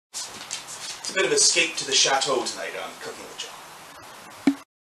a bit of escape to the Chateau tonight on Cooking with Jon.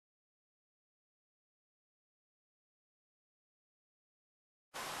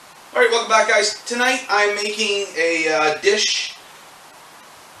 Alright, welcome back guys. Tonight I'm making a dish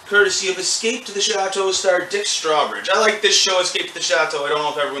courtesy of Escape to the Chateau star Dick Strawbridge. I like this show, Escape to the Chateau. I don't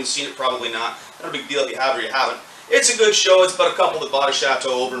know if everyone's seen it, probably not. Not a big deal if you have or you haven't. It's a good show. It's about a couple that bought a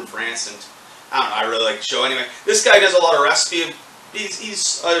chateau over in France, and I don't know, I really like the show. Anyway, this guy does a lot of recipe.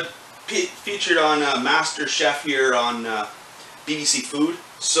 He's featured on Master Chef here on BBC Food.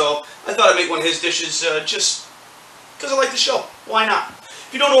 So I thought I'd make one of his dishes just because I like the show. Why not?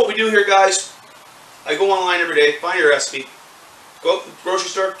 If you don't know what we do here, guys, I go online every day, find your recipe, go out to the grocery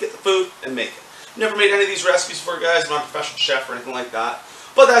store, get the food, and make it. Never made any of these recipes before, guys. I'm not a professional chef or anything like that.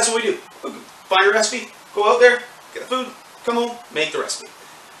 But that's what we do. Find a recipe, go out there, get the food, come home, make the recipe.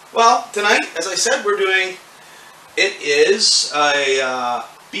 Well, tonight, as I said, it is a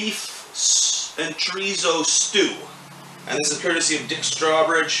beef and chorizo stew. And this is courtesy of Dick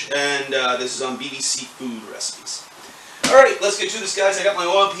Strawbridge, and this is on BBC Food Recipes. Alright, let's get to this, guys. I got my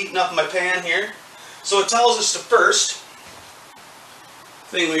oil heating up in my pan here. So it tells us the first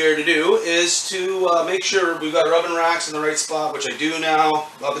thing we are to do is to make sure we've got our oven racks in the right spot, which I do now.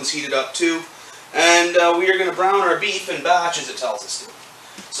 Oven's heated up too. And we are going to brown our beef in batches, it tells us to.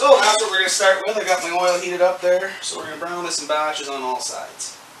 So that's what we're going to start with. I got my oil heated up there. So we're going to brown this in batches on all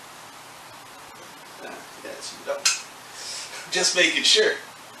sides. Yeah, it's heated up. Just making sure.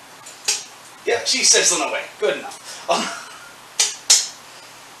 Yeah, she's sizzling away. Good enough.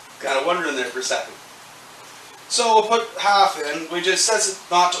 Kind of wondering there for a second. So we'll put half in. We just says it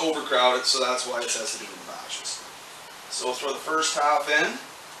not to overcrowd it, so that's why it says to do it in batches. So we'll throw the first half in.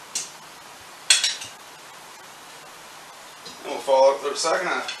 And we'll follow up with the second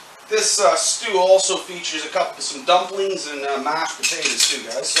half. This stew also features some dumplings and mashed potatoes too,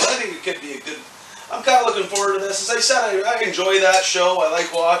 guys. So I think it could be a good. I'm kind of looking forward to this. As I said, I enjoy that show. I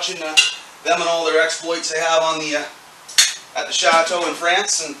like watching them and all their exploits they have on the at the Chateau in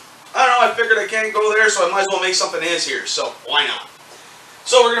France. And I don't know, I figured I can't go there, so I might as well make something his here. So why not?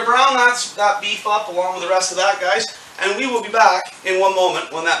 So we're going to brown that beef up along with the rest of that, guys. And we will be back in one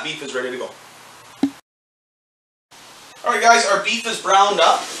moment when that beef is ready to go. Alright guys, our beef is browned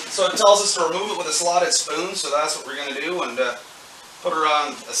up. So it tells us to remove it with a slotted spoon. So that's what we're going to do. And put her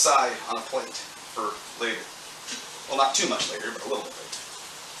on the side on a plate for later. Well, not too much later, but a little bit later.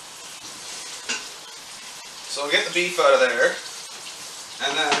 So we'll get the beef out of there,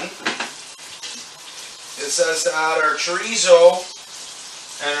 and then it says to add our chorizo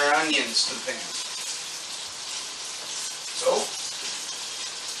and our onions to the pan. So,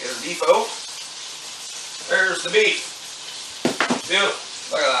 get our beef out. There's the beef.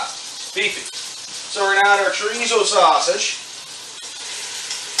 Beautiful. Look at that. Beefy. So we're going to add our chorizo sausage.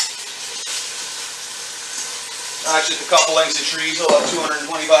 That's just a couple lengths of chorizo, about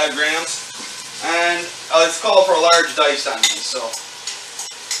 225 grams. And it's called for a large diced onion, so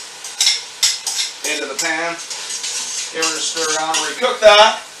into the pan. Give it a stir around. We're going to cook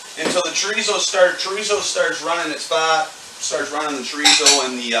that until the chorizo starts running its fat, starts running the chorizo,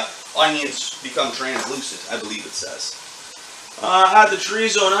 and the onions become translucent, I believe it says. Add the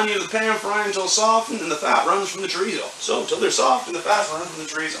chorizo and onion to the pan, fry until soft, and the fat runs from the chorizo. So until they're soft and the fat runs from the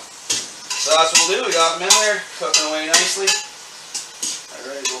chorizo. So that's what we'll do. We got them in there, cooking away nicely.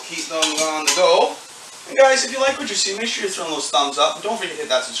 Alright, we'll keep them on the go. And guys, if you like what you see, make sure you're throwing those thumbs up. And don't forget to hit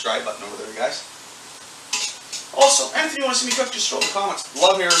that subscribe button over there, guys. Also, anything you want to see me cook, just throw in the comments.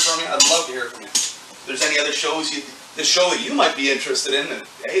 Love hearing from you. I'd love to hear from you. If there's any other shows, this show that you might be interested in, and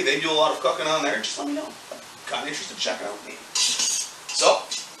hey, they do a lot of cooking on there, just let me know. I'm kind of interested to check it out with me. So,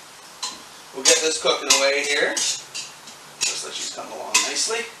 we'll get this cooking away here. Just that she's coming along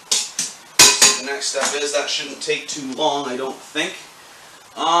nicely. The next step is, that shouldn't take too long, I don't think.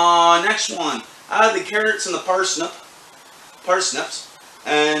 Next one, add the carrots and the parsnips,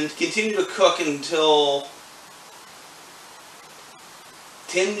 and continue to cook until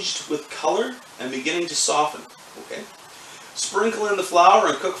tinged with color and beginning to soften. Okay. Sprinkle in the flour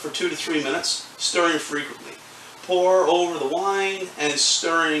and cook for 2 to 3 minutes, stirring frequently. Pour over the wine and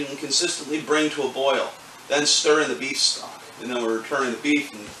stirring consistently, bring to a boil. Then stir in the beef stock. And then we're returning the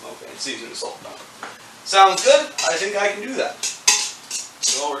beef and, okay, season and salt down. Sounds good? I think I can do that.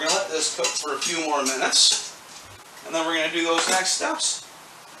 So we're going to let this cook for a few more minutes. And then we're going to do those next steps.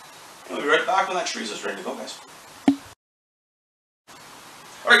 And we'll be right back when that chorizo is ready to go, guys.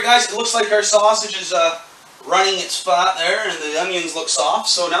 Alright guys, it looks like our sausage is running its fat there and the onions look soft.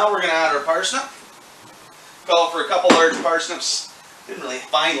 So now we're going to add our parsnip. Call for a couple large parsnips. Didn't really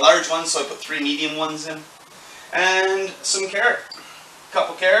find large ones, so I put 3 medium ones in. And some carrot. A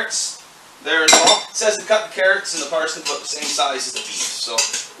couple carrots. there as well. It says to cut the carrots and the parsnip about the same size as the beef. So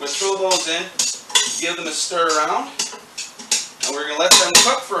we're going to throw those in, give them a stir around, and we're going to let them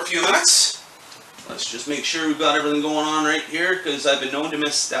cook for a few minutes. Let's just make sure we've got everything going on right here, because I've been known to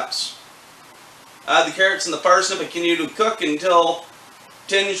miss steps. Add the carrots and the parsnip and continue to cook until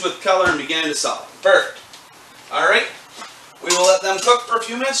tinged with color and begin to soften. Perfect. Alright, we will let them cook for a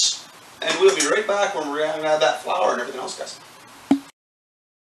few minutes, and we'll be right back when we're going to add that flour and everything else, guys.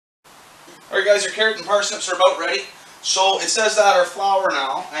 Alright guys, your carrot and parsnips are about ready. So it says to add our flour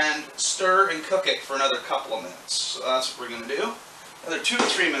now and stir and cook it for another couple of minutes. So that's what we're going to do. Another 2 to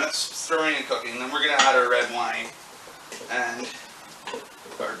 3 minutes stirring and cooking. Then we're going to add our red wine and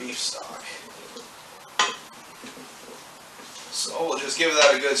our beef stock. So we'll just give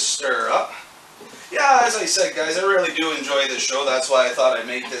that a good stir up. Yeah, as I said guys, I really do enjoy this show. That's why I thought I'd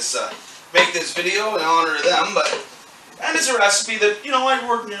make this video in honor of them. And it's a recipe that, you know, I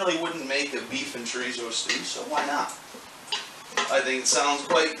ordinarily wouldn't make a beef and chorizo stew, so why not? I think it sounds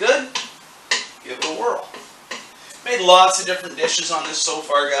quite good. Give it a whirl. Made lots of different dishes on this so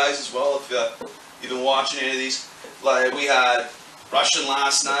far, guys, as well. If you've been watching any of these, like we had Russian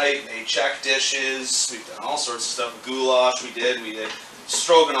last night, made Czech dishes. We've done all sorts of stuff. Goulash we did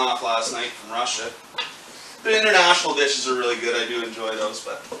stroganoff last night from Russia. The international dishes are really good. I do enjoy those,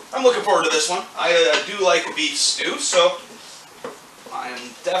 but I'm looking forward to this one. I do like a beef stew, so I am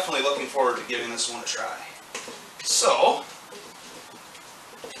definitely looking forward to giving this one a try. So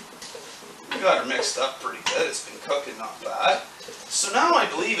we got her mixed up pretty good. It's been cooking not bad. So now I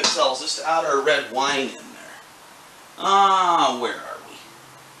believe it tells us to add our red wine in there. Where are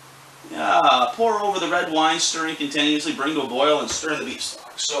we? Yeah, pour over the red wine, stirring continuously, bring to a boil, and stir in the beef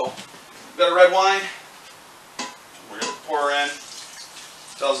stock. So we've got a red wine. We're going to pour in.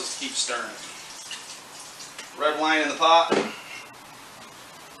 Tells us to keep stirring. Red wine in the pot.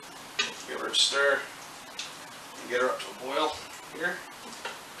 Give her a stir. And get her up to a boil here.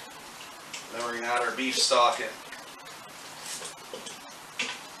 Then we're going to add our beef stock in.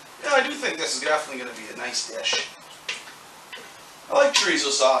 Yeah, I do think this is definitely going to be a nice dish. I like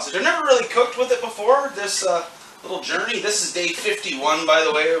chorizo sausage. I've never really cooked with it before, this little journey. This is day 51, by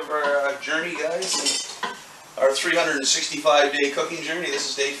the way, of our journey, guys. Our 365-day cooking journey. This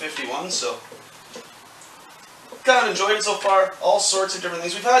is day 51, so kind of enjoyed it so far. All sorts of different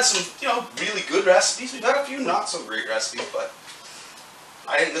things. We've had some, you know, really good recipes. We've had a few not so great recipes, but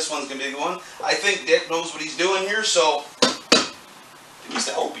I think this one's going to be a good one. I think Dick knows what he's doing here, so at least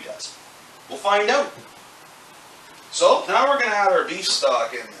I hope he does. We'll find out. So now we're going to add our beef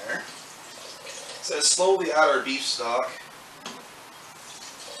stock in there. It says slowly add our beef stock.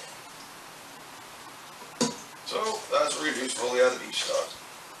 So that's what we're going to do, slowly add the beef stock.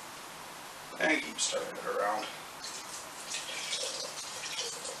 And keep stirring it around.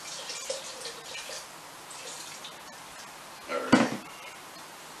 Alright.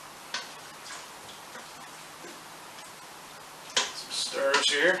 Some stirs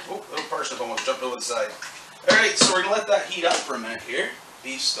here. Oh, little parsnip almost jumped over the side. Alright, so we're going to let that heat up for a minute here.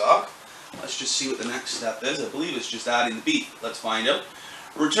 Beef stock. Let's just see what the next step is. I believe it's just adding the beef. Let's find out.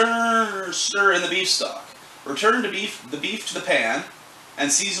 Stir in the beef stock. Return the beef to the pan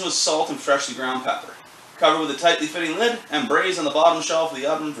and season with salt and freshly ground pepper. Cover with a tightly fitting lid and braise on the bottom shelf of the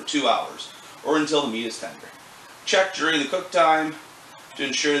oven for 2 hours, or until the meat is tender. Check during the cook time to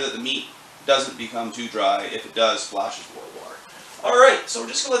ensure that the meat doesn't become too dry. If it does, splash with boiled water. Alright, so we're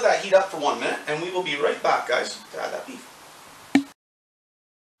just going to let that heat up for 1 minute, and we will be right back, guys, to add that beef.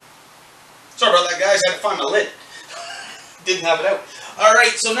 Sorry about that, guys. I had to find my lid. Didn't have it out.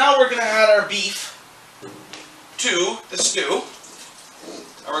 Alright, so now we're going to add our beef to the stew.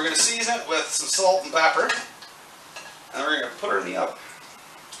 And we're going to season it with some salt and pepper. And we're going to put her in the oven.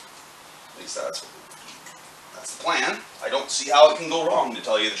 At least that's the plan. I don't see how it can go wrong, to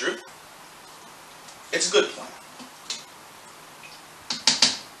tell you the truth. It's a good plan.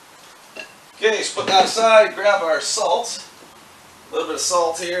 Okay, so put that aside, grab our salt. A little bit of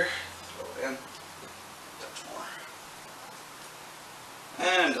salt here. Throw it in. Touch more.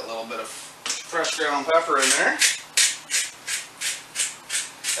 And a little bit of fresh ground pepper in there.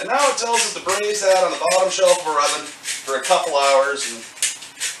 And now it tells us to braise that on the bottom shelf of our oven for a couple hours and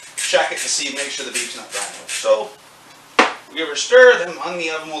check it to see, make sure the beef's not dry enough. So we'll give her a stir, then on the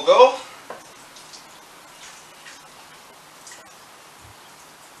oven we'll go.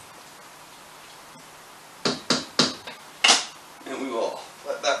 And we will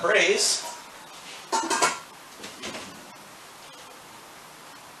let that braise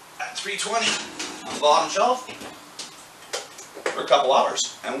at 320 on the bottom shelf for a couple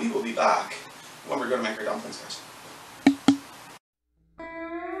hours, and we will be back when we're going to make our dumplings, guys.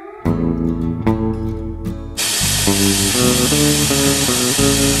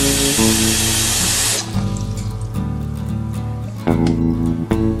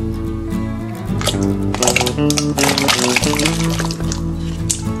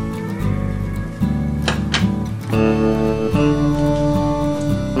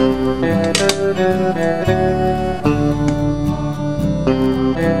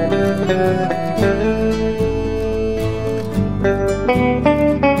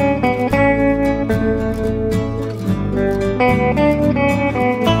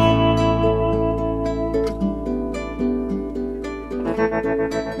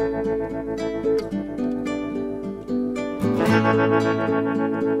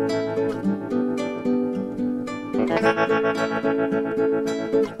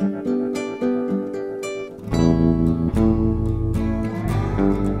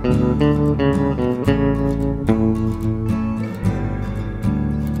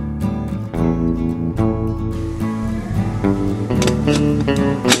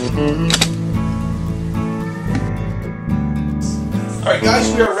 Alright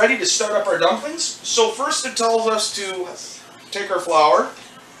guys, we are ready to start up our dumplings. So first it tells us to take our flour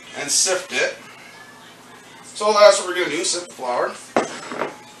and sift it. So that's what we're going to do, sift the flour.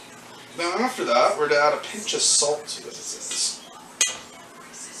 Then after that, we're to add a pinch of salt to it.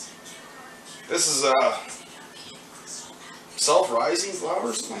 This is self-rising flour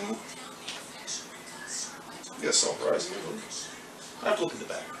or something like that. Yeah, self-rising. I have to look at the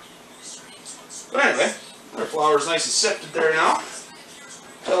back. But anyway, our flour is nice and sifted there now.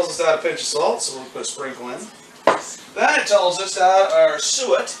 Tells us to add a pinch of salt, so we'll put a sprinkle in. Then it tells us to add our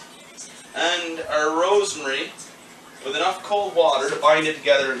suet and our rosemary with enough cold water to bind it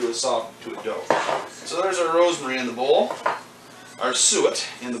together into a dough. So there's our rosemary in the bowl, our suet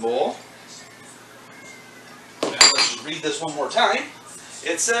in the bowl. And let's just read this one more time.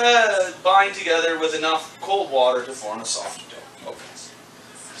 It says bind together with enough cold water to form a soft dough. Okay.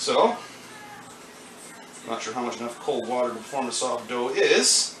 So, I'm not sure how much enough cold water to form a soft dough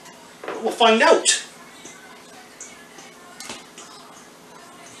is, but we'll find out.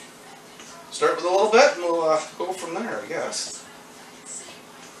 Start with a little bit and we'll go from there, I guess.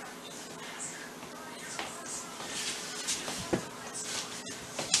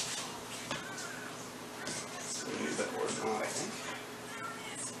 Maybe a bit more than that, I think.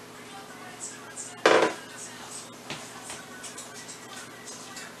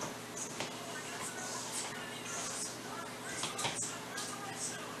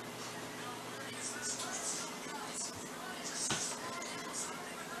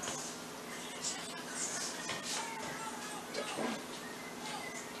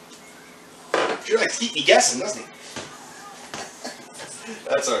 Sure likes to keep me guessing, doesn't he?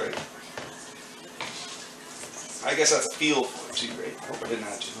 That's alright. I guess that's a feel for it too, right? I hope I didn't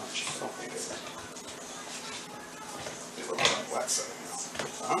add too much. I don't think I did. A little bit on the wet side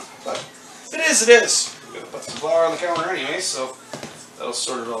now. But if it is, it is. We're going to put some flour on the counter anyway, so that'll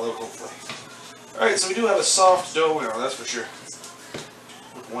sort it all out hopefully. Alright, so we do have a soft dough now, that's for sure.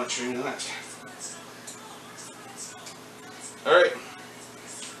 One string to that. Alright.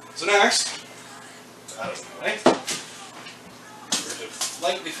 So next, out of the way, we're going to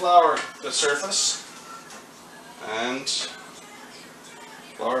lightly flour the surface and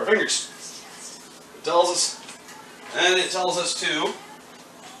flour our fingers. It tells us to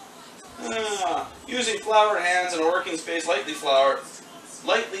using floured hands and a working space, lightly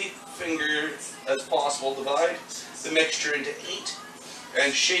finger as possible. Divide the mixture into 8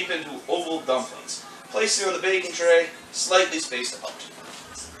 and shape into oval dumplings. Place them on the baking tray, slightly spaced apart.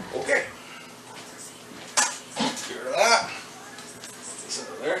 Okay. Get rid of that. This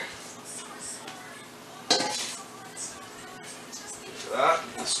over there. Get rid of that.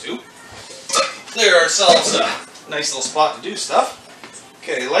 Let's do. Clear ourselves a nice little spot to do stuff.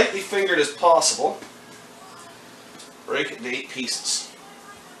 Okay, lightly fingered as possible. Break it into 8 pieces.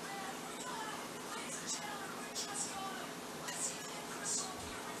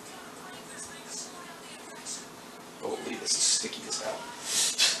 Holy, this is sticky as hell.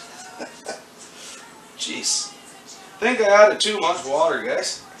 Jeez. I think I added too much water,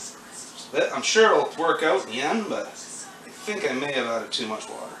 guys. I'm sure it'll work out in the end, but I think I may have added too much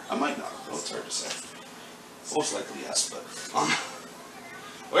water. I might not, though. It's hard to say. Most likely yes, but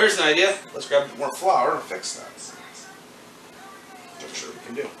well, here's an idea. Let's grab a bit more flour and fix that. I'm sure we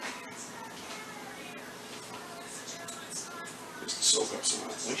can do. Just to soak up some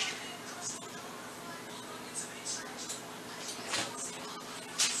of that moisture.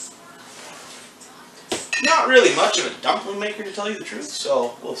 Not really much of a dumpling maker, to tell you the truth,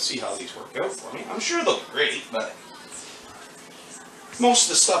 so we'll see how these work out for me. I'm sure they'll be great, but most of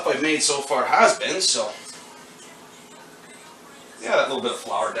the stuff I've made so far has been, so yeah, that little bit of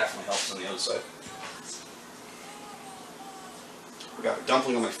flour definitely helps on the outside. I got a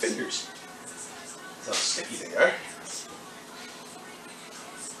dumpling on my fingers. That's how sticky they are.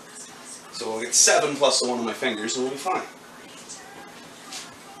 So we'll get 7 plus the one on my fingers and we'll be fine.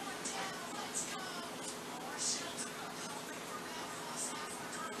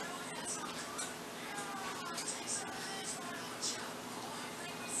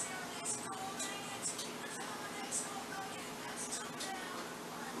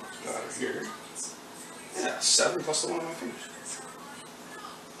 Got it here. Yeah, 7 plus the one on my fingers.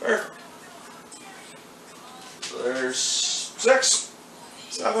 Perfect. So there's 6,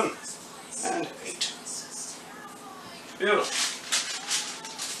 7, and 8. Beautiful.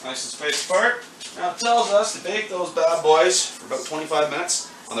 Nice and spaced apart. Now it tells us to bake those bad boys for about 25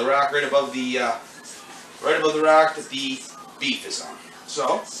 minutes on the rack right above the rack that the beef is on.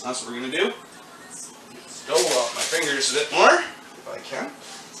 So that's what we're gonna do. Go off my fingers a bit more if I can,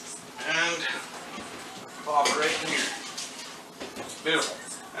 and pop it right in here. Beautiful.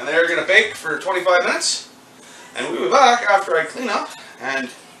 And they're gonna bake for 25 minutes, and we'll be back after I clean up and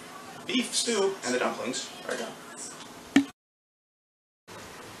beef stew and the dumplings are done.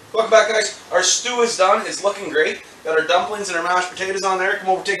 Welcome back, guys. Our stew is done. It's looking great. Got our dumplings and our mashed potatoes on there. Come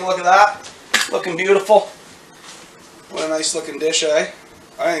over, take a look at that. Looking beautiful. What a nice looking dish, eh?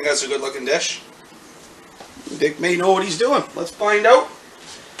 I think that's a good looking dish. Dick may know what he's doing. Let's find out.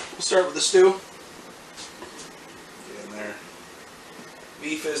 We'll start with the stew. Get in there.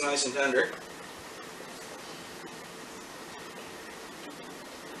 Beef is nice and tender.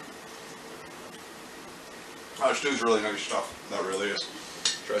 Our stew's really nice stuff. That really is.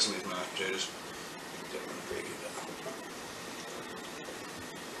 Try some of these mashed potatoes.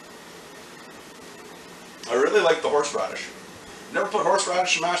 I really like the horseradish. Never put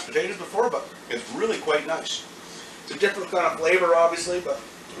horseradish in mashed potatoes before, but it's really quite nice. It's a different kind of flavor, obviously, but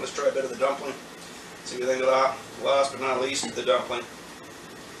let's try a bit of the dumpling. See what you think of that. Last but not least, the dumpling.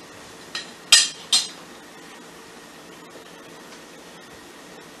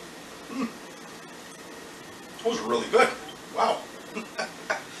 Those are really good. Wow.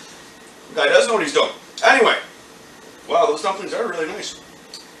 The guy does know what he's doing. Anyway, wow, those dumplings are really nice.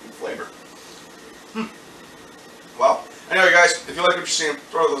 Good flavor. Wow. Anyway, guys, if you like what you're seeing,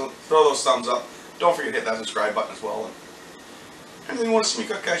 throw those thumbs up. Don't forget to hit that subscribe button as well. And anything you want to see me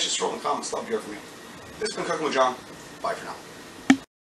cook, guys, just throw it in the comments. Love to hear from you. This has been Cooking with John. Bye for now.